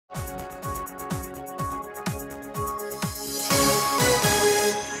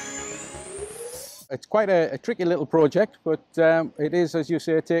It's quite a tricky little project, but it is, as you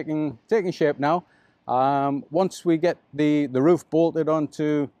say, taking shape now. Once we get the roof bolted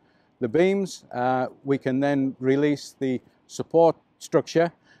onto the beams, we can then release the support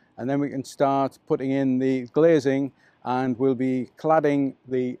structure, and then we can start putting in the glazing, and we'll be cladding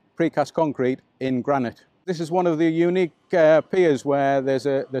the precast concrete in granite. This is one of the unique piers where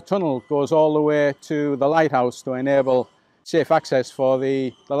the tunnel goes all the way to the lighthouse to enable safe access for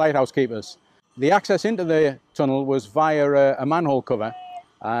the lighthouse keepers. The access into the tunnel was via a manhole cover.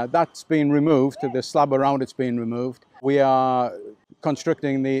 That's been removed, the slab around it's been removed. We are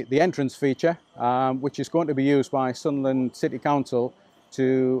constructing the entrance feature, which is going to be used by Sunderland City Council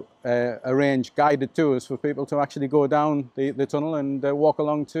to arrange guided tours for people to actually go down the tunnel and walk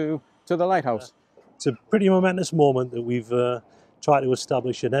along to the lighthouse. It's a pretty momentous moment that we've tried to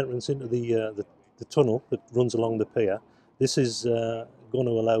establish an entrance into the tunnel that runs along the pier. This is going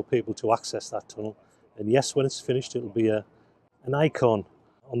to allow people to access that tunnel, and yes, when it's finished it'll be an icon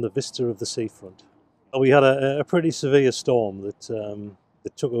on the vista of the seafront. We had a pretty severe storm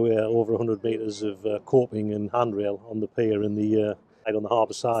that took away over 100 metres of coping and handrail on the pier in on the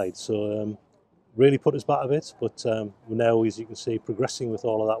harbour side, so really put us back a bit, but we're now, as you can see, progressing with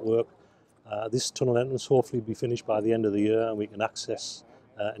all of that work. This tunnel entrance hopefully will be finished by the end of the year, and we can access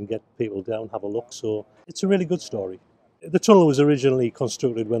and get people down, have a look, so it's a really good story. The tunnel was originally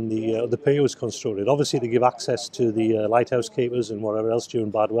constructed when the pier was constructed, obviously to give access to the lighthouse keepers and whatever else during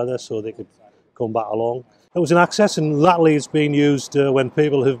bad weather, so they could come back along. It was an access, and latterly it's been used when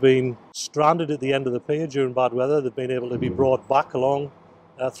people have been stranded at the end of the pier during bad weather. They've been able to be brought back along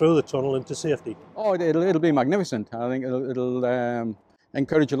through the tunnel into safety. Oh, it'll be magnificent. I think it'll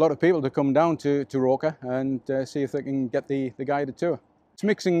encourage a lot of people to come down to Roker and see if they can get the guided tour. It's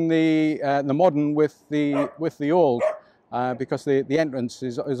mixing the modern with the old. Because the entrance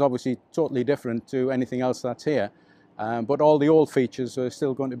is obviously totally different to anything else that's here, but all the old features are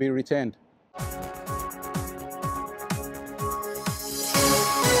still going to be retained.